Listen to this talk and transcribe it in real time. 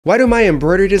Why do my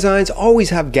embroidery designs always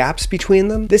have gaps between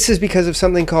them? This is because of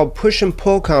something called push and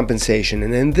pull compensation,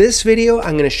 and in this video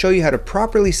I'm going to show you how to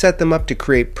properly set them up to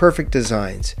create perfect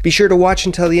designs. Be sure to watch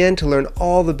until the end to learn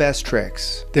all the best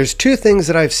tricks. There's two things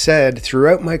that I've said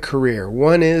throughout my career.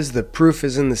 One is the proof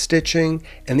is in the stitching,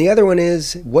 and the other one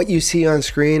is what you see on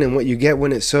screen and what you get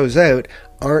when it sews out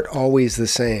aren't always the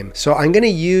same. So I'm going to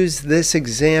use this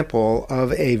example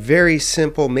of a very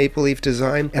simple maple leaf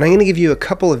design, and I'm going to give you a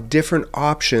couple of different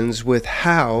options with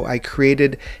how I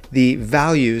created the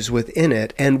values within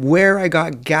it and where I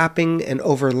got gapping and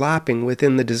overlapping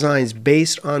within the designs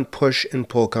based on push and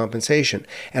pull compensation.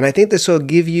 And I think this will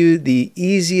give you the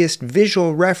easiest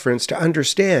visual reference to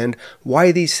understand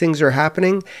why these things are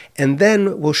happening, and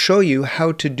then we'll show you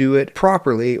how to do it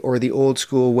properly, or the old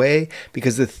school way,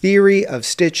 because the theory of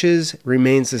stitches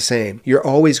remains the same. You're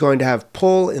always going to have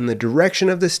pull in the direction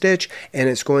of the stitch, and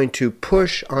it's going to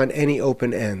push on any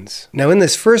open ends. Now in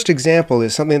this first example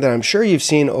is something that I'm sure you've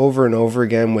seen over and over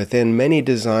again within many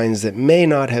designs that may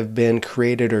not have been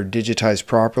created or digitized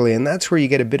properly, and that's where you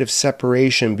get a bit of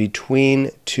separation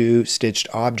between two stitched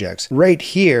objects. Right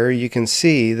here you can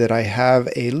see that I have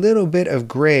a little bit of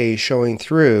gray showing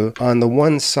through on the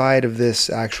one side of this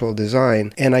actual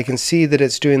design, and I can see that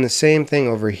it's doing the same thing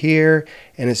over here,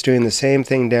 and it's doing the same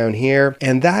thing down here,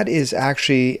 and that is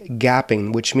actually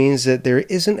gapping, which means that there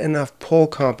isn't enough pull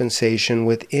compensation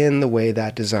within the way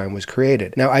that design was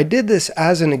created. Now I did this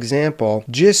as an example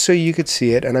just so you could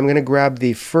see it, and I'm going to grab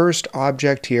the first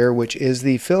object here, which is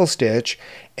the fill stitch,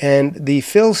 and the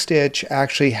fill stitch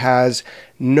actually has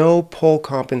no pull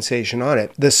compensation on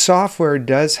it. The software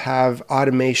does have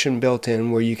automation built in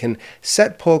where you can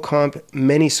set pull comp.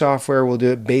 Many software will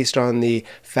do it based on the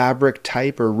fabric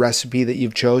type or recipe that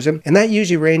you've chosen, and that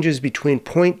usually ranges between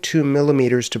 0.2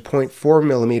 millimeters to 0.4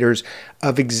 millimeters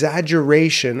of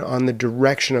exaggeration on the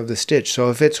direction of the stitch. So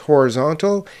if it's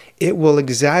horizontal, it will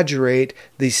exaggerate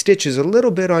the stitches a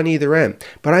little bit on either end,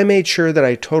 but I made sure that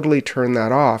I totally turned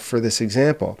that off for this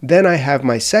example. Then I have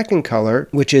my second color,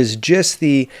 which is just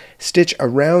the stitch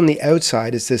around the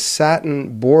outside. It's this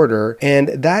satin border, and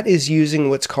that is using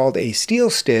what's called a steel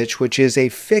stitch, which is a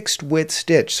fixed width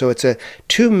stitch. So it's a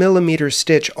 2 millimeter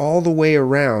stitch all the way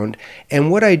around,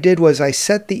 and what I did was I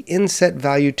set the inset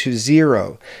value to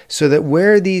 0 so that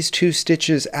where these two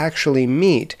stitches actually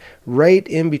meet, right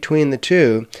in between the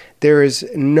two, there is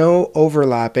no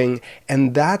overlapping,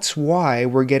 and that's why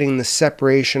we're getting the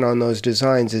separation on those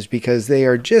designs, is because they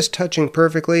are just touching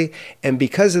perfectly, and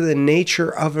because of the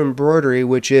nature of embroidery,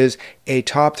 which is a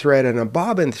top thread and a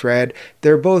bobbin thread,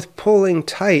 they're both pulling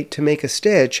tight to make a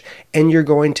stitch, and you're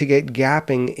going to get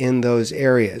gapping in those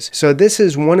areas. So this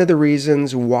is one of the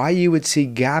reasons why you would see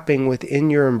gapping within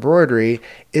your embroidery,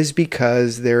 is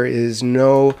because there is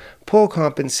no pull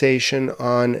compensation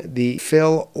on the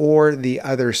fill or the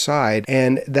other side,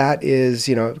 and that is,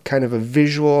 kind of a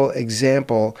visual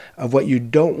example of what you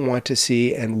don't want to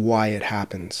see and why it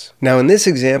happens. Now in this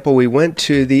example we went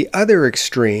to the other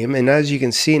extreme, and as you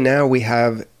can see now we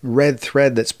have red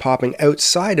thread that's popping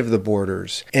outside of the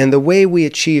borders, and the way we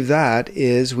achieve that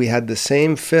is we had the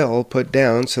same fill put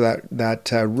down so that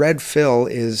red fill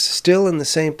is still in the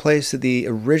same place that the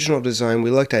original design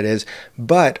we looked at is,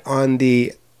 but on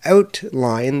the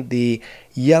outline, the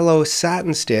yellow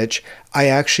satin stitch, I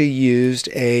actually used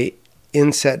a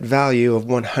inset value of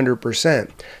 100%.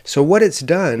 So what it's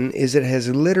done is it has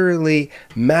literally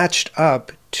matched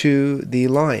up to the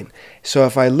line. So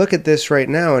if I look at this right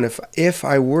now, and if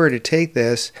I were to take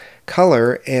this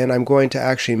color and I'm going to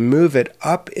actually move it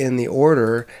up in the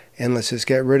order, and let's just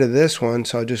get rid of this one,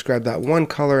 so I'll just grab that one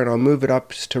color and I'll move it up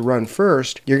to run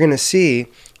first, you're going to see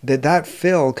that that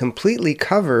fill completely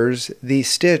covers the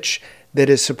stitch that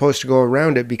is supposed to go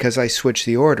around it because I switched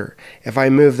the order. If I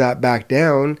move that back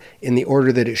down in the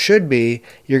order that it should be,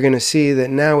 you're going to see that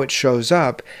now it shows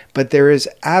up, but there is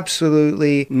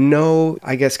absolutely no,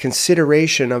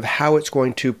 consideration of how it's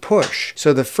going to push.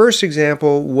 So the first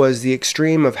example was the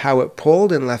extreme of how it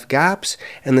pulled and left gaps,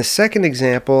 and the second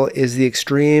example is the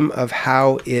extreme of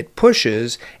how it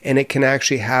pushes and it can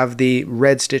actually have the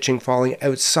red stitching falling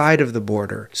outside of the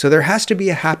border. So there has to be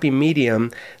a happy medium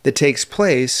that takes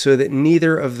place so that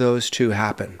neither of those two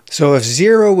happen. So if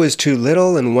 0 was too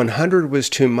little and 100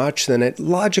 was too much, then it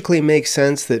logically makes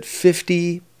sense that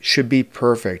 50 should be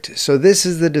perfect. So this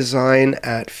is the design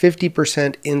at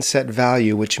 50% inset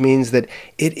value, which means that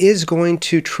it is going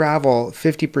to travel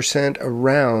 50%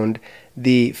 around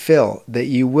the fill, that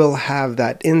you will have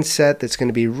that inset that's going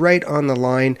to be right on the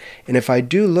line. And if I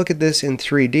do look at this in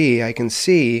 3D, I can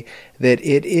see that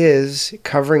it is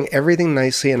covering everything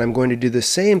nicely, and I'm going to do the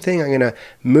same thing. I'm going to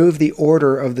move the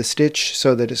order of the stitch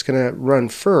so that it's going to run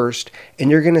first, and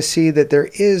you're going to see that there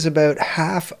is about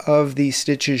half of the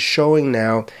stitches showing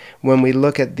now when we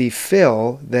look at the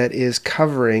fill that is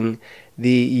covering the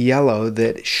yellow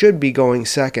that should be going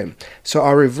second. So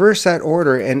I'll reverse that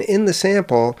order, and in the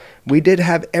sample we did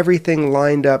have everything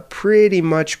lined up pretty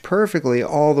much perfectly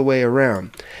all the way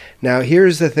around. Now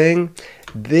here's the thing,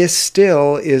 this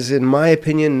still is, in my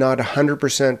opinion, not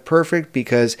 100% perfect,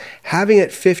 because having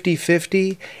it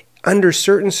 50-50 under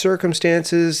certain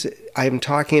circumstances, I'm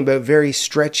talking about very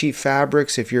stretchy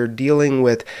fabrics. If you're dealing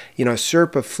with,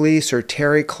 Serpa fleece or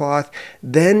terry cloth,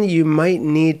 then you might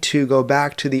need to go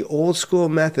back to the old school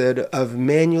method of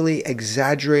manually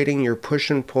exaggerating your push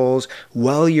and pulls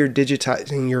while you're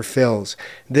digitizing your fills.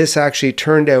 This actually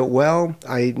turned out well.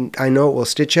 I know it will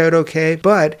stitch out okay,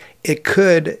 but it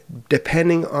could,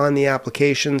 depending on the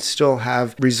application, still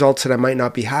have results that I might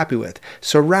not be happy with.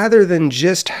 So rather than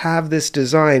just have this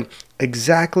design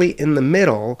exactly in the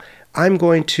middle, I'm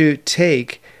going to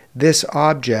take this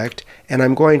object and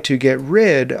I'm going to get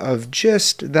rid of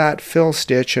just that fill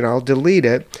stitch, and I'll delete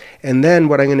it. And then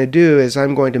what I'm going to do is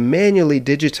I'm going to manually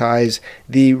digitize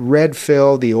the red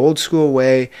fill the old school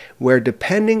way, where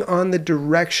depending on the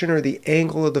direction or the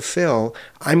angle of the fill,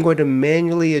 I'm going to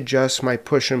manually adjust my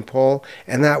push and pull,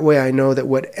 and that way I know that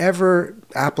whatever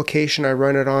application I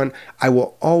run it on, I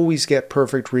will always get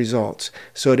perfect results.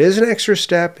 So it is an extra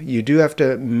step. You do have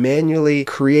to manually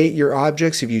create your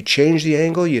objects. If you change the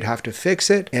angle, you'd have to fix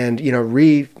it and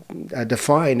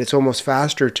redefine. It's almost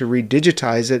faster to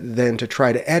redigitize it than to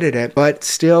try to edit it, but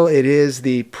still it is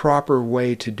the proper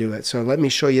way to do it. So let me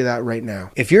show you that right now.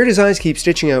 If your designs keep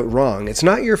stitching out wrong, it's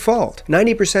not your fault.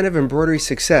 90% of embroidery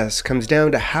success comes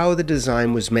down to how the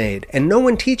design was made, and no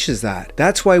one teaches that.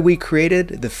 That's why we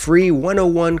created the free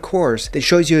 101 course that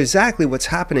shows you exactly what's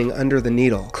happening under the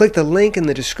needle. Click the link in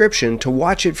the description to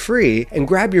watch it free and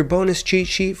grab your bonus cheat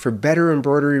sheet for better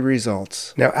embroidery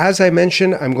results. Now, as I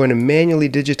mentioned, I'm going to manually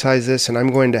digitize this, and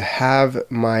I'm going to have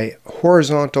my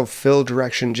horizontal fill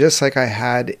direction just like I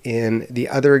had in the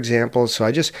other examples. So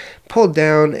I just pulled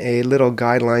down a little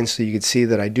guideline so you could see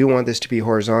that I do want this to be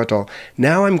horizontal.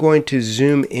 Now I'm going to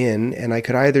zoom in, and I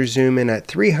could either zoom in at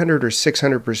 300 or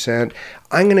 600%.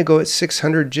 I'm going to go at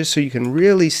 600 just so you can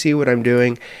really see what I'm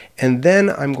doing, and then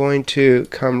I'm going to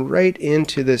come right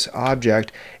into this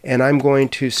object and I'm going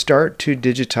to start to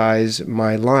digitize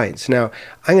my lines. Now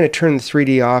I'm going to turn the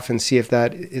 3D off and see if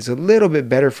that is a little bit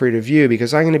better for you to view,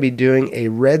 because I'm going to be doing a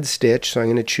red stitch. So I'm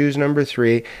going to choose number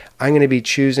 3. I'm going to be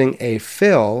choosing a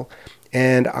fill,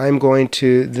 and I'm going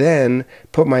to then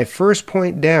put my first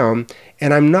point down,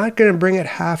 and I'm not going to bring it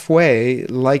halfway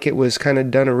like it was kind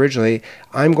of done originally.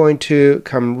 I'm going to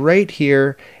come right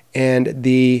here, and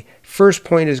the first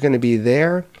point is going to be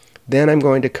there. Then I'm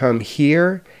going to come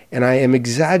here, and I am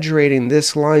exaggerating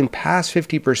this line past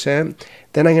 50%.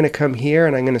 Then I'm going to come here,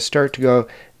 and I'm going to start to go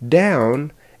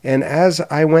down. And as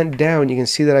I went down, you can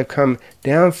see that I've come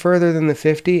down further than the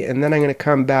 50, and then I'm going to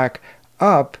come back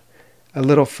up a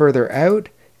little further out,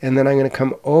 and then I'm going to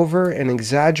come over and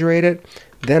exaggerate it.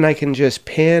 Then I can just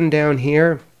pan down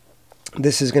here.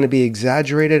 This is going to be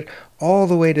exaggerated all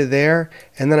the way to there,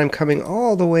 and then I'm coming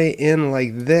all the way in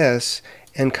like this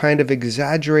and kind of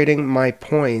exaggerating my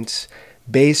points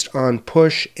based on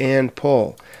push and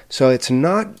pull. So it's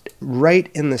not right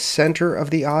in the center of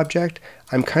the object.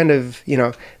 I'm kind of,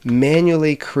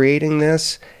 manually creating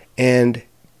this and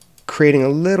creating a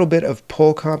little bit of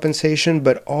pull compensation,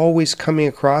 but always coming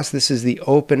across. This is the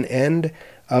open end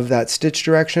of that stitch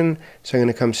direction. So I'm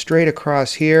going to come straight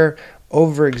across here,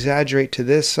 over exaggerate to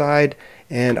this side,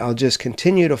 and I'll just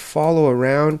continue to follow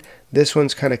around. This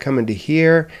one's kind of coming to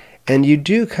here, and you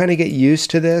do kind of get used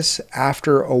to this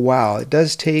after a while. It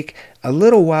does take a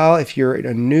little while, if you're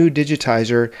a new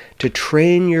digitizer, to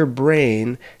train your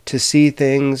brain to see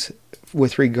things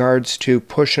with regards to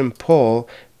push and pull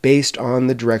based on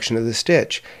the direction of the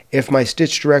stitch. If my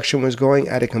stitch direction was going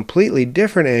at a completely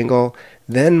different angle,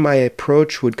 then my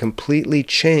approach would completely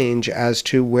change as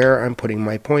to where I'm putting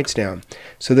my points down.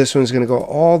 So this one's going to go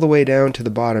all the way down to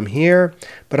the bottom here,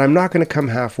 but I'm not going to come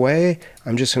halfway.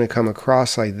 I'm just going to come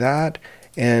across like that,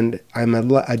 and I'm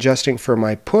adjusting for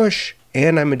my push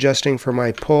and I'm adjusting for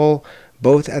my pull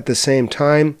both at the same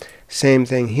time. Same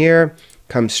thing here.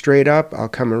 Come straight up. I'll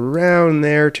come around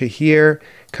there to here,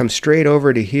 come straight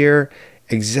over to here,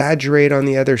 exaggerate on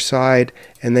the other side,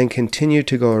 and then continue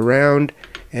to go around,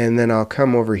 and then I'll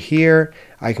come over here.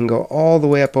 I can go all the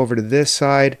way up over to this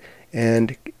side,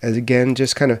 And as again,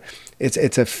 just kind of,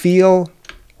 it's a feel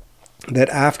that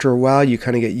after a while you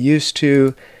kind of get used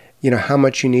to, you know, how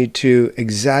much you need to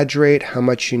exaggerate, how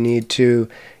much you need to,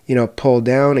 you know, pull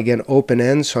down. Again, open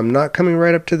ends. So I'm not coming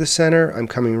right up to the center. I'm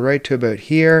coming right to about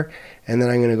here. And then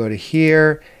I'm going to go to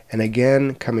here. And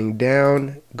again, coming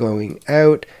down, going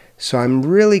out. So I'm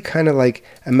really kind of like,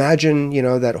 imagine, you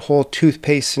know, that whole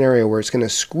toothpaste scenario where it's going to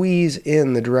squeeze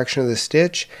in the direction of the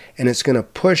stitch and it's going to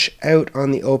push out on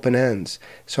the open ends.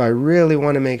 So I really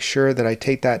want to make sure that I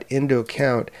take that into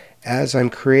account as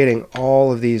I'm creating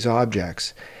all of these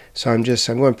objects. So I'm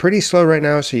going pretty slow right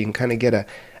now so you can kind of get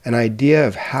an idea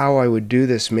of how I would do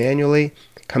this manually.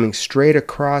 Coming straight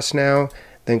across now,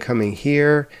 then coming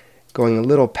here, going a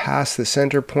little past the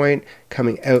center point,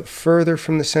 coming out further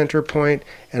from the center point,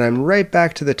 and I'm right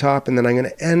back to the top, and then I'm going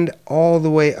to end all the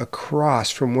way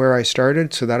across from where I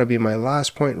started. So that'll be my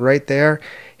last point right there.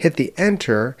 Hit the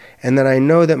enter, and then I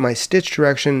know that my stitch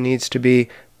direction needs to be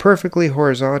perfectly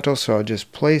horizontal, so I'll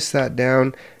just place that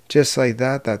down just like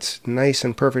that. That's nice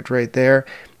and perfect right there.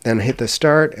 Then hit the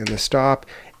start and the stop,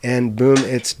 and boom,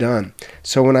 it's done.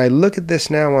 So when I look at this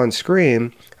now on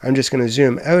screen, I'm just going to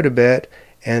zoom out a bit,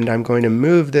 and I'm going to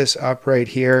move this up right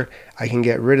here. I can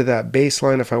get rid of that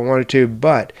baseline if I wanted to,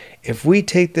 but if we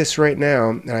take this right now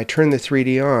and I turn the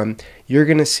 3D on, you're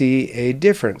going to see a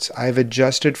difference. I've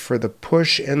adjusted for the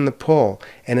push and the pull,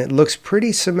 and it looks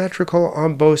pretty symmetrical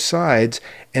on both sides.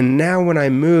 And now when I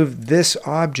move this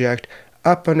object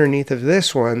up underneath of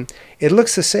this one, it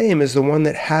looks the same as the one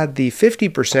that had the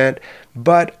 50%,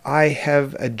 but I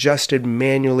have adjusted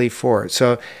manually for it.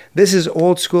 So this is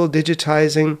old school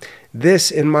digitizing.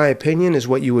 This, in my opinion, is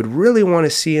what you would really want to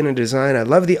see in a design. I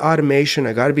love the automation.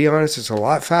 I got to be honest, it's a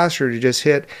lot faster to just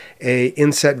hit a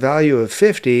inset value of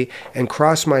 50 and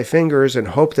cross my fingers and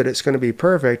hope that it's going to be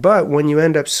perfect. But when you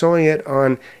end up sewing it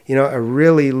on, you know, a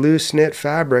really loose knit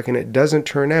fabric and it doesn't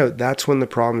turn out, that's when the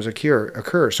problems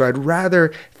occur. So I'd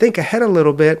rather think ahead a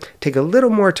little bit, take a little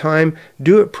more time,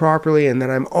 do it properly, and then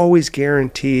I'm always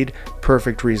guaranteed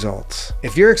perfect results.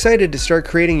 If you're excited to start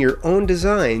creating your own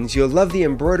designs, you'll love the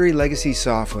Embroidery Legacy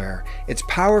software. It's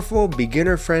powerful,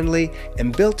 beginner-friendly,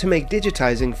 and built to make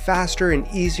digitizing faster and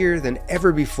easier than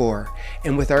ever before.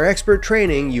 And with our expert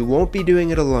training, you won't be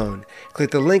doing it alone.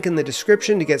 Click the link in the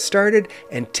description to get started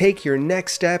and take your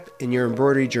next step in your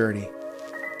embroidery journey.